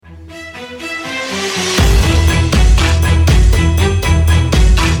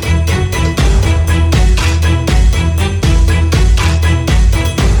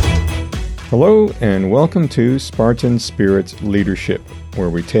and welcome to Spartan Spirit Leadership, where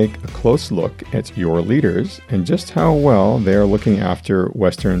we take a close look at your leaders and just how well they are looking after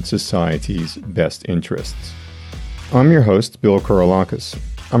Western society's best interests. I'm your host, Bill Korolakis.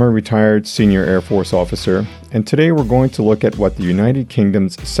 I'm a retired senior Air Force officer, and today we're going to look at what the United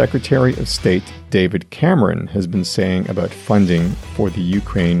Kingdom's Secretary of State, David Cameron, has been saying about funding for the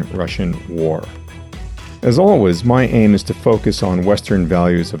Ukraine-Russian war. As always, my aim is to focus on Western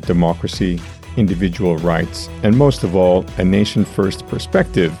values of democracy, individual rights, and most of all, a nation-first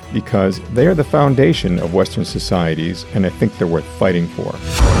perspective, because they are the foundation of Western societies, and I think they're worth fighting for.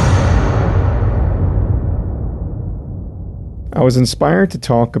 I was inspired to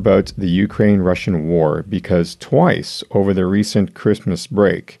talk about the Ukraine-Russian war because twice over the recent Christmas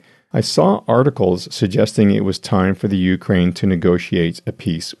break, I saw articles suggesting it was time for the Ukraine to negotiate a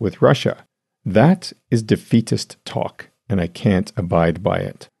peace with Russia. That is defeatist talk, and I can't abide by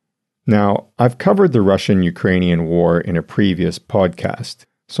it. Now, I've covered the Russian-Ukrainian war in a previous podcast,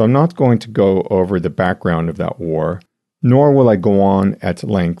 so I'm not going to go over the background of that war, nor will I go on at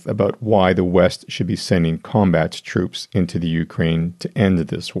length about why the West should be sending combat troops into the Ukraine to end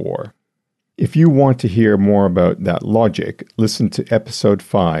this war. If you want to hear more about that logic, listen to episode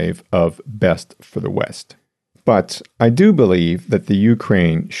 5 of Best for the West. But I do believe that the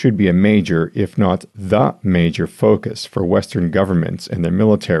Ukraine should be a major, if not the major focus for Western governments and their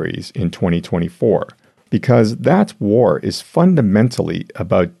militaries in 2024, because that war is fundamentally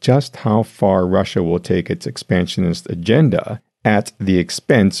about just how far Russia will take its expansionist agenda at the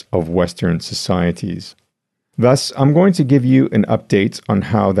expense of Western societies. Thus, I'm going to give you an update on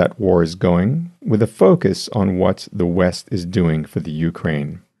how that war is going, with a focus on what the West is doing for the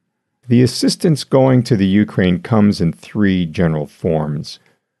Ukraine. The assistance going to the Ukraine comes in 3 general forms: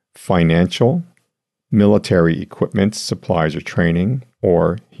 financial, military equipment, supplies or training,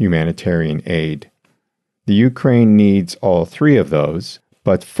 or humanitarian aid. The Ukraine needs all 3 of those,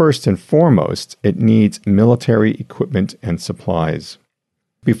 but first and foremost, it needs military equipment and supplies.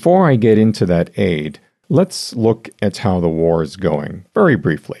 Before I get into that aid, let's look at how the war is going, very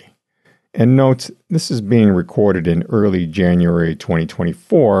briefly. And note, this is being recorded in early January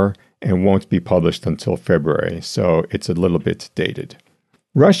 2024, and won't be published until February, so it's a little bit dated.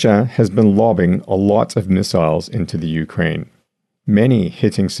 Russia has been lobbing a lot of missiles into the Ukraine, many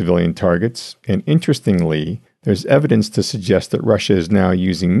hitting civilian targets, and interestingly, there's evidence to suggest that Russia is now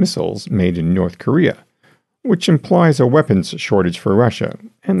using missiles made in North Korea, which implies a weapons shortage for Russia,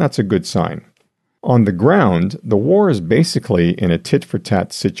 and that's a good sign. On the ground, the war is basically in a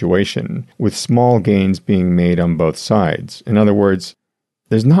tit-for-tat situation, with small gains being made on both sides. In other words,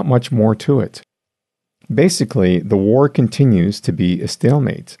 there's not much more to it. Basically, the war continues to be a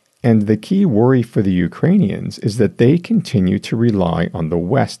stalemate, and the key worry for the Ukrainians is that they continue to rely on the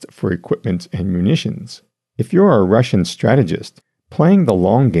West for equipment and munitions. If you're a Russian strategist, playing the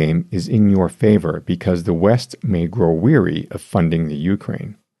long game is in your favor because the West may grow weary of funding the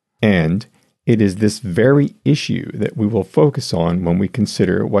Ukraine. And it is this very issue that we will focus on when we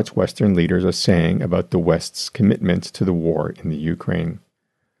consider what Western leaders are saying about the West's commitment to the war in the Ukraine.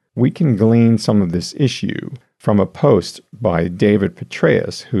 We can glean some of this issue from a post by David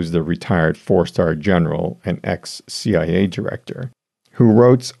Petraeus, who's the retired 4-star general and ex-CIA director, who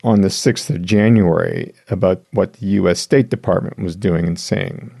wrote on the 6th of January about what the U.S. State Department was doing and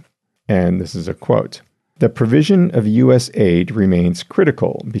saying. And this is a quote: "The provision of U.S. aid remains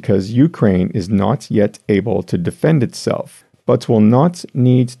critical because Ukraine is not yet able to defend itself, but will not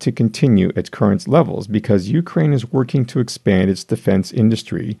need to continue at current levels because Ukraine is working to expand its defense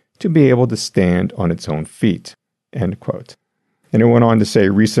industry to be able to stand on its own feet." End quote. And it went on to say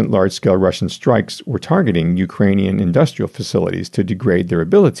recent large-scale Russian strikes were targeting Ukrainian industrial facilities to degrade their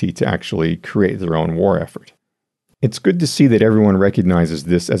ability to actually create their own war effort. It's good to see that everyone recognizes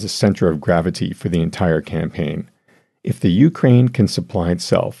this as a center of gravity for the entire campaign. If the Ukraine can supply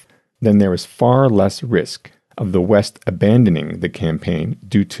itself, then there is far less risk of the West abandoning the campaign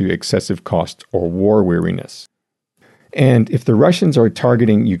due to excessive cost or war weariness. And if the Russians are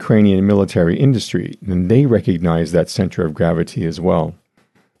targeting Ukrainian military industry, then they recognize that center of gravity as well.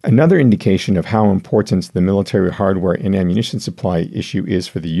 Another indication of how important the military hardware and ammunition supply issue is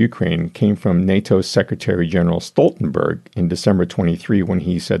for the Ukraine came from NATO's Secretary General Stoltenberg in December 23 when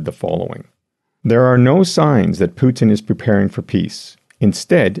he said the following: "There are no signs that Putin is preparing for peace.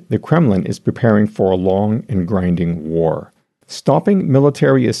 Instead, the Kremlin is preparing for a long and grinding war. Stopping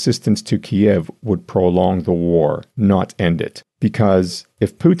military assistance to Kiev would prolong the war, not end it. Because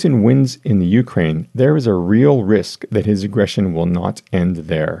if Putin wins in the Ukraine, there is a real risk that his aggression will not end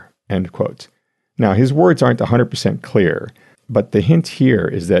there." End quote. Now, his words aren't 100% clear, But the hint here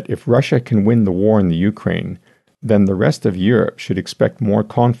is that if Russia can win the war in the Ukraine, then the rest of Europe should expect more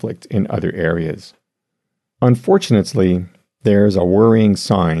conflict in other areas. Unfortunately, there's a worrying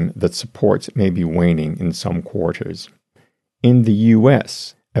sign that support may be waning in some quarters. In the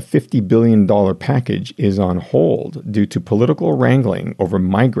US, a $50 billion package is on hold due to political wrangling over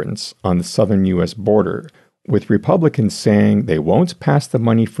migrants on the southern US border, with Republicans saying they won't pass the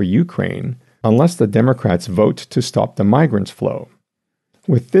money for Ukraine unless the Democrats vote to stop the migrants' flow.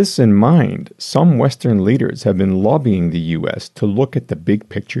 With this in mind, some Western leaders have been lobbying the US to look at the big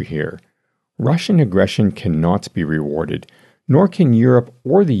picture here. Russian aggression cannot be rewarded, nor can Europe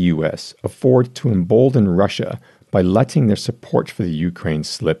or the US afford to embolden Russia by letting their support for the Ukraine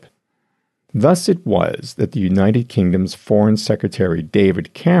slip. Thus it was that the United Kingdom's Foreign Secretary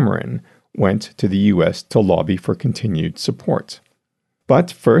David Cameron went to the US to lobby for continued support.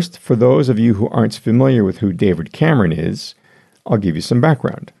 But first, for those of you who aren't familiar with who David Cameron is, I'll give you some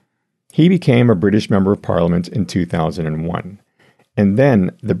background. He became a British Member of Parliament in 2001, and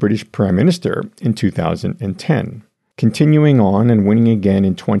then the British Prime Minister in 2010, continuing on and winning again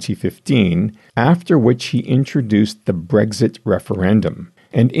in 2015, after which he introduced the Brexit referendum.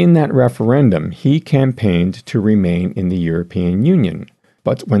 And in that referendum, he campaigned to remain in the European Union.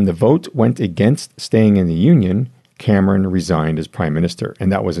 But when the vote went against staying in the Union, Cameron resigned as Prime Minister,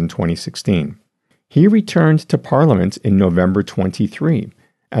 and that was in 2016. He returned to Parliament in November 23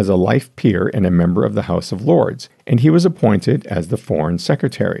 as a life peer and a member of the House of Lords, and he was appointed as the Foreign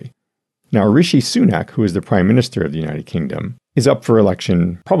Secretary. Now, Rishi Sunak, who is the Prime Minister of the United Kingdom, is up for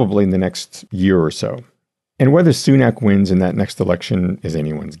election probably in the next year or so. And whether Sunak wins in that next election is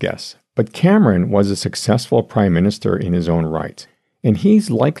anyone's guess. But Cameron was a successful Prime Minister in his own right, and he's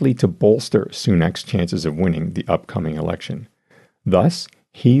likely to bolster Sunak's chances of winning the upcoming election. Thus,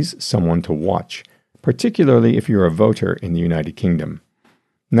 he's someone to watch, particularly if you're a voter in the United Kingdom.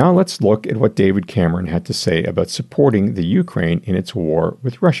 Now let's look at what David Cameron had to say about supporting the Ukraine in its war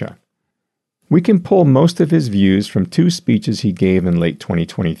with Russia. We can pull most of his views from two speeches he gave in late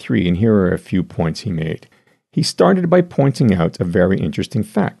 2023, and here are a few points he made. He started by pointing out a very interesting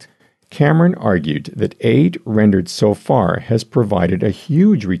fact. Cameron argued that aid rendered so far has provided a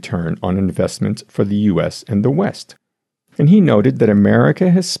huge return on investment for the US and the West. And he noted that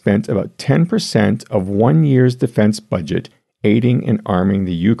America has spent about 10% of 1 year's defense budget aiding and arming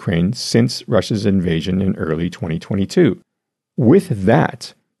the Ukraine since Russia's invasion in early 2022. With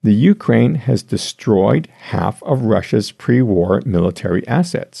that, the Ukraine has destroyed half of Russia's pre-war military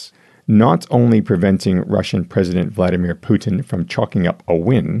assets, not only preventing Russian President Vladimir Putin from chalking up a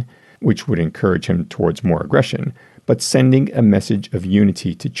win, which would encourage him towards more aggression, but sending a message of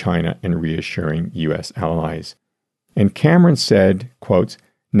unity to China and reassuring U.S. allies. And Cameron said, quote,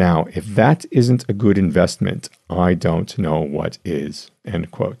 "Now, if that isn't a good investment, I don't know what is,"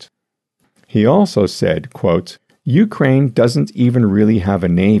 end quote. He also said, quote, "Ukraine doesn't even really have a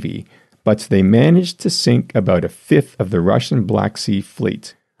navy, but they managed to sink about a fifth of the Russian Black Sea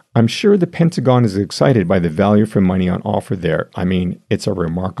fleet. I'm sure the Pentagon is excited by the value for money on offer there. I mean, it's a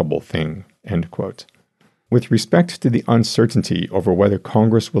remarkable thing," end quote. With respect to the uncertainty over whether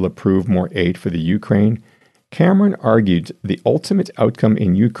Congress will approve more aid for the Ukraine, Cameron argued the ultimate outcome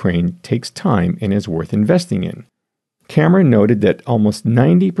in Ukraine takes time and is worth investing in. Cameron noted that almost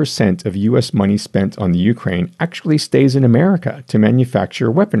 90% of U.S. money spent on the Ukraine actually stays in America to manufacture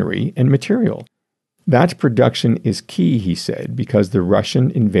weaponry and material. That production is key, he said, because the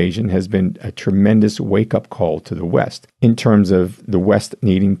Russian invasion has been a tremendous wake-up call to the West in terms of the West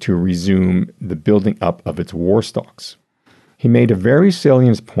needing to resume the building up of its war stocks. He made a very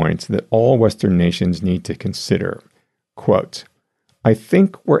salient point that all Western nations need to consider. Quote, "I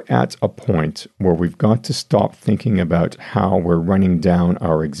think we're at a point where we've got to stop thinking about how we're running down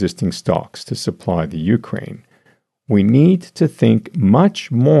our existing stocks to supply the Ukraine. We need to think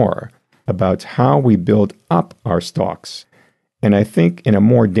much more about how we build up our stocks. And I think in a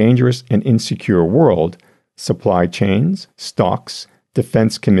more dangerous and insecure world, supply chains, stocks,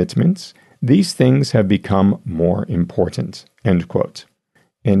 defense commitments, these things have become more important," end quote.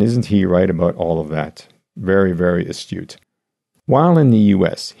 And isn't he right about all of that? Very, very astute. While in the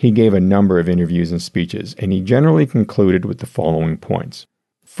US, he gave a number of interviews and speeches, and he generally concluded with the following points.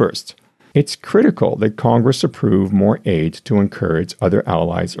 First, it's critical that Congress approve more aid to encourage other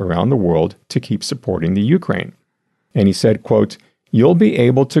allies around the world to keep supporting the Ukraine. And he said, quote, "You'll be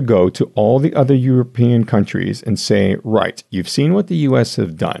able to go to all the other European countries and say, right, you've seen what the US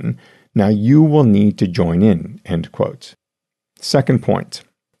have done, now you will need to join in," end quote. Second point,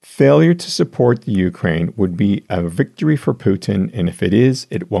 failure to support the Ukraine would be a victory for Putin, and if it is,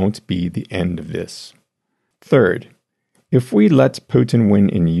 it won't be the end of this. Third, If we let Putin win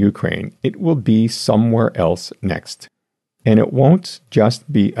in Ukraine, it will be somewhere else next. And it won't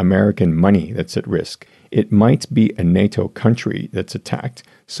just be American money that's at risk. It might be a NATO country that's attacked,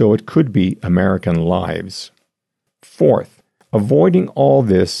 so it could be American lives. Fourth, avoiding all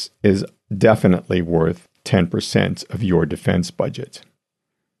this is definitely worth 10% of your defense budget.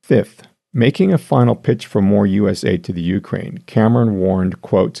 Fifth, making a final pitch for more U.S. aid to the Ukraine, Cameron warned,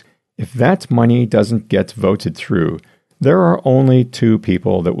 quote, "If that money doesn't get voted through, there are only two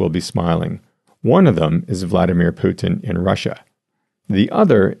people that will be smiling. One of them is Vladimir Putin in Russia. The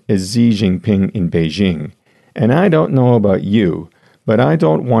other is Xi Jinping in Beijing. And I don't know about you, but I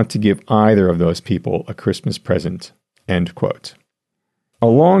don't want to give either of those people a Christmas present." End quote.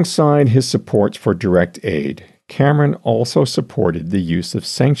 Alongside his support for direct aid, Cameron also supported the use of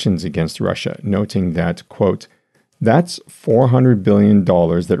sanctions against Russia, noting that, quote, "That's $400 billion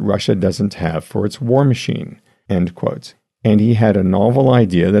that Russia doesn't have for its war machine," end quote. And he had a novel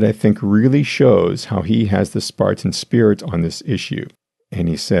idea that I think really shows how he has the Spartan spirit on this issue. And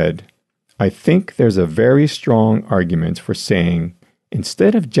he said, "I think there's a very strong argument for saying,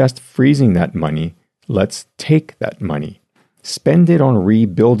 instead of just freezing that money, let's take that money. Spend it on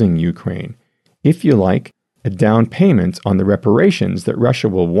rebuilding Ukraine. If you like, a down payment on the reparations that Russia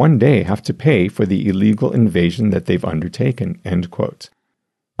will one day have to pay for the illegal invasion that they've undertaken," end quote.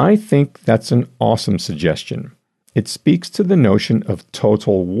 I think that's an awesome suggestion. It speaks to the notion of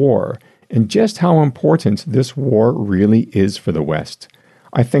total war and just how important this war really is for the West.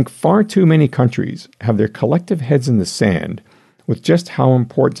 I think far too many countries have their collective heads in the sand with just how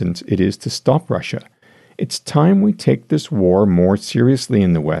important it is to stop Russia. It's time we take this war more seriously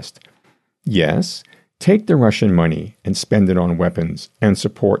in the West. Yes, take the Russian money and spend it on weapons and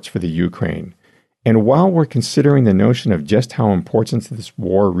supports for the Ukraine. And while we're considering the notion of just how important this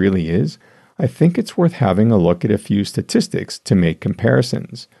war really is, I think it's worth having a look at a few statistics to make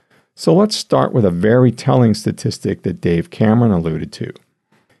comparisons. So let's start with a very telling statistic that Dave Cameron alluded to.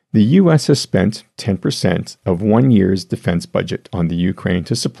 The U.S. has spent 10% of 1 year's defense budget on the Ukraine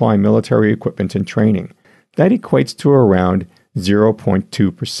to supply military equipment and training. That equates to around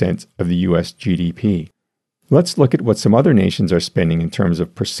 0.2% of the U.S. GDP. Let's look at what some other nations are spending in terms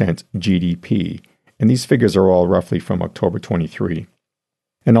of percent GDP, and these figures are all roughly from October 23.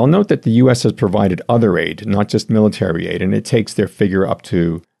 And I'll note that the U.S. has provided other aid, not just military aid, and it takes their figure up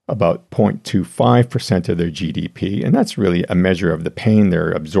to about 0.25% of their GDP, and that's really a measure of the pain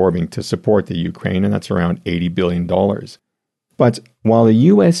they're absorbing to support the Ukraine, and that's around $80 billion. But while the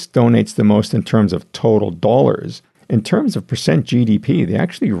U.S. donates the most in terms of total dollars, in terms of percent GDP, they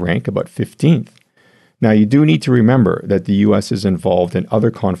actually rank about 15th. Now, you do need to remember that the U.S. is involved in other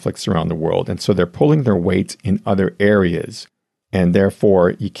conflicts around the world, and so they're pulling their weight in other areas. And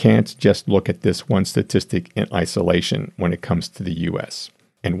therefore, you can't just look at this one statistic in isolation when it comes to the U.S.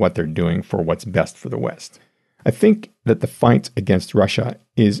 and what they're doing for what's best for the West. I think that the fight against Russia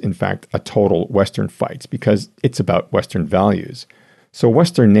is, in fact, a total Western fight because it's about Western values. So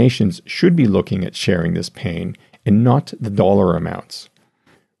Western nations should be looking at sharing this pain and not the dollar amounts.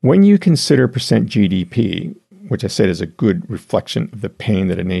 When you consider percent GDP, which I said is a good reflection of the pain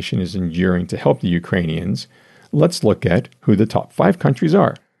that a nation is enduring to help the Ukrainians, let's look at who the top 5 countries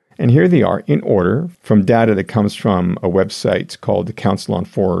are. And here they are in order from data that comes from a website called the Council on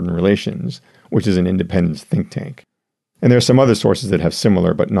Foreign Relations, which is an independent think tank. And there are some other sources that have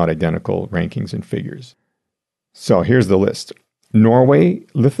similar but not identical rankings and figures. So here's the list. Norway,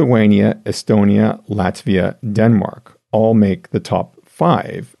 Lithuania, Estonia, Latvia, Denmark all make the top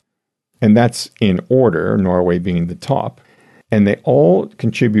 5. And that's in order, Norway being the top. And they all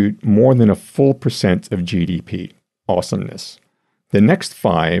contribute more than a full percent of GDP. Awesomeness. The next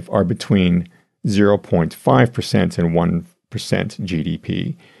 5 are between 0.5% and 1%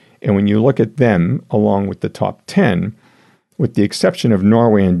 GDP. And when you look at them along with the top 10, with the exception of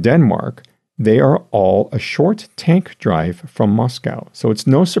Norway and Denmark, they are all a short tank drive from Moscow. So it's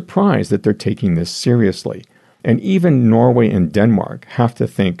no surprise that they're taking this seriously. And even Norway and Denmark have to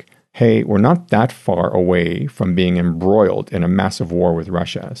think, hey, we're not that far away from being embroiled in a massive war with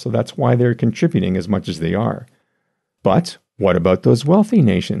Russia. So that's why they're contributing as much as they are. But what about those wealthy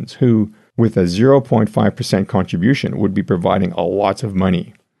nations who, with a 0.5% contribution, would be providing a lot of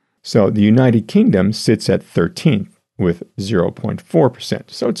money? So the United Kingdom sits at 13th with 0.4%.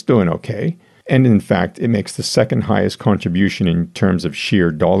 So it's doing okay. And in fact, it makes the second highest contribution in terms of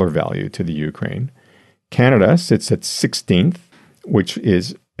sheer dollar value to the Ukraine. Canada sits at 16th, which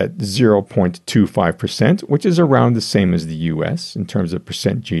is at 0.25%, which is around the same as the US in terms of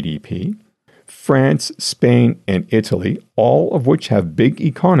percent GDP. France, Spain, and Italy, all of which have big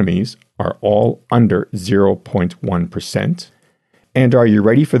economies, are all under 0.1%. And are you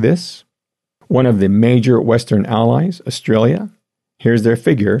ready for this? One of the major Western allies, Australia, here's their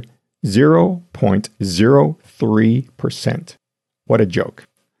figure, 0.03%. What a joke.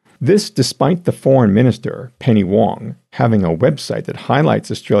 This despite the foreign minister, Penny Wong, having a website that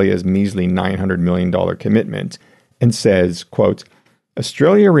highlights Australia's measly $900 million commitment and says, quote,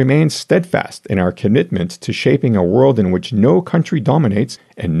 Australia remains steadfast in our commitment to shaping a world in which no country dominates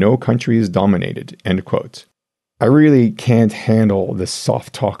and no country is dominated, end quote. I really can't handle the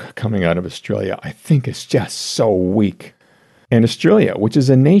soft talk coming out of Australia. I think it's just so weak. And Australia, which is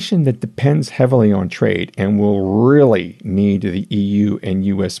a nation that depends heavily on trade and will really need the EU and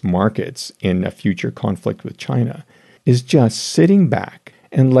US markets in a future conflict with China, is just sitting back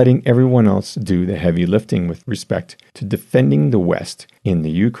and letting everyone else do the heavy lifting with respect to defending the West in the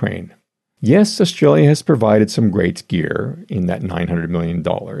Ukraine. Yes, Australia has provided some great gear in that $900 million,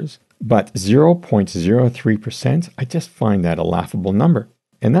 but 0.03%, I just find that a laughable number.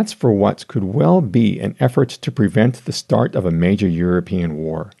 And that's for what could well be an effort to prevent the start of a major European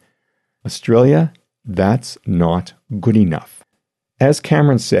war. Australia, that's not good enough. As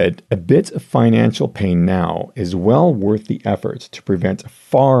Cameron said, a bit of financial pain now is well worth the effort to prevent a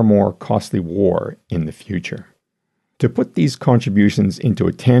far more costly war in the future. To put these contributions into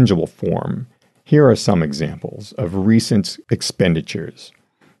a tangible form, here are some examples of recent expenditures.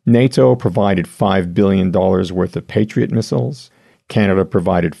 NATO provided $5 billion worth of Patriot missiles. Canada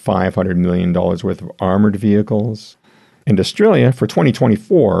provided $500 million worth of armored vehicles. And Australia, for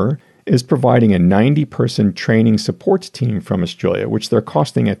 2024, is providing a 90-person training support team from Australia, which they're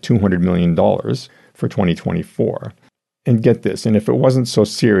costing at $200 million for 2024. And get this, and if it wasn't so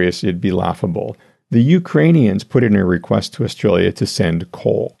serious, it'd be laughable. The Ukrainians put in a request to Australia to send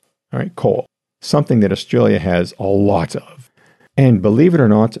coal. All right, coal. Something that Australia has a lot of. And believe it or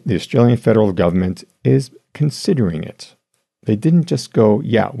not, the Australian federal government is considering it. They didn't just go,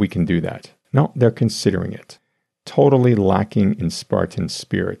 yeah, we can do that. No, they're considering it. Totally lacking in Spartan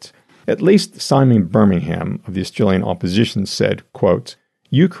spirit. At least Simon Birmingham of the Australian opposition said, quote,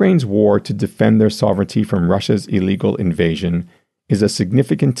 Ukraine's war to defend their sovereignty from Russia's illegal invasion is a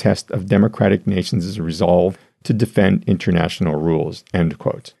significant test of democratic nations' resolve to defend international rules, end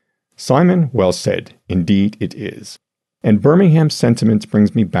quote. Simon, well said. Indeed it is. And Birmingham's sentiment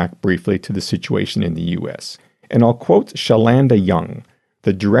brings me back briefly to the situation in the U.S., and I'll quote Shalanda Young,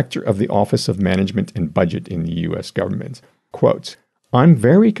 the director of the Office of Management and Budget in the U.S. government. Quote, I'm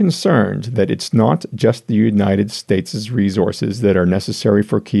very concerned that it's not just the United States' resources that are necessary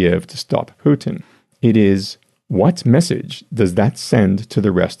for Kiev to stop Putin. It is, what message does that send to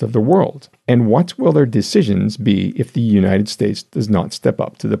the rest of the world? And what will their decisions be if the United States does not step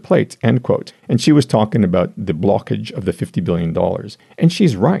up to the plate? End quote. And she was talking about the blockage of the $50 billion. And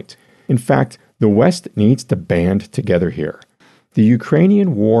she's right. In fact, the West needs to band together here. The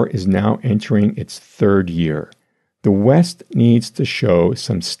Ukrainian war is now entering its third year. The West needs to show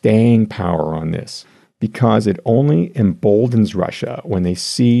some staying power on this because it only emboldens Russia when they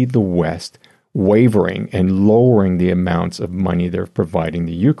see the West wavering and lowering the amounts of money they're providing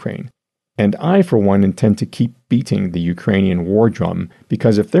the Ukraine. And I, for one, intend to keep beating the Ukrainian war drum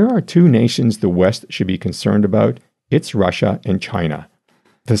because if there are two nations the West should be concerned about, it's Russia and China.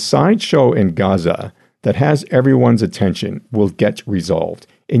 The sideshow in Gaza that has everyone's attention will get resolved.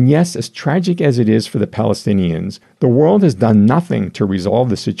 And yes, as tragic as it is for the Palestinians, the world has done nothing to resolve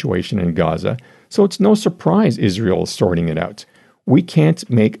the situation in Gaza, so it's no surprise Israel is sorting it out. We can't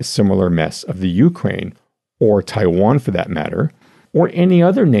make a similar mess of the Ukraine, or Taiwan for that matter, or any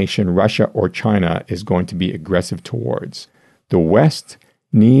other nation Russia or China is going to be aggressive towards. The West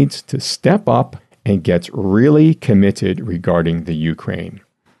needs to step up and get really committed regarding the Ukraine.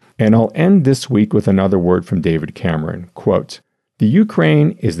 And I'll end this week with another word from David Cameron. Quote, the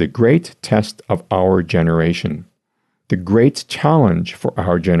Ukraine is the great test of our generation, the great challenge for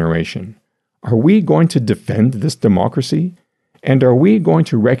our generation. Are we going to defend this democracy? And are we going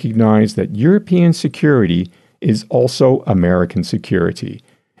to recognize that European security is also American security?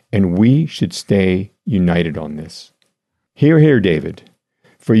 And we should stay united on this. Hear, hear, David.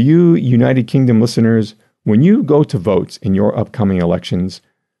 For you United Kingdom listeners, when you go to vote in your upcoming elections,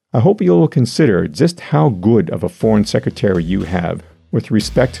 I hope you will consider just how good of a foreign secretary you have with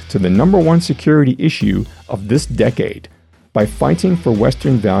respect to the number one security issue of this decade. By fighting for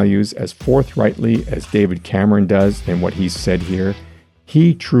Western values as forthrightly as David Cameron does in what he's said here,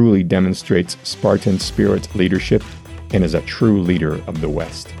 he truly demonstrates Spartan spirit leadership and is a true leader of the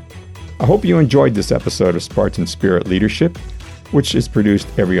West. I hope you enjoyed this episode of Spartan Spirit Leadership, which is produced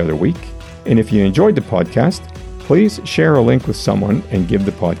every other week. And if you enjoyed the podcast, Please share a link with someone and give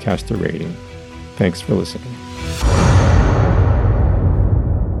the podcast a rating. Thanks for listening.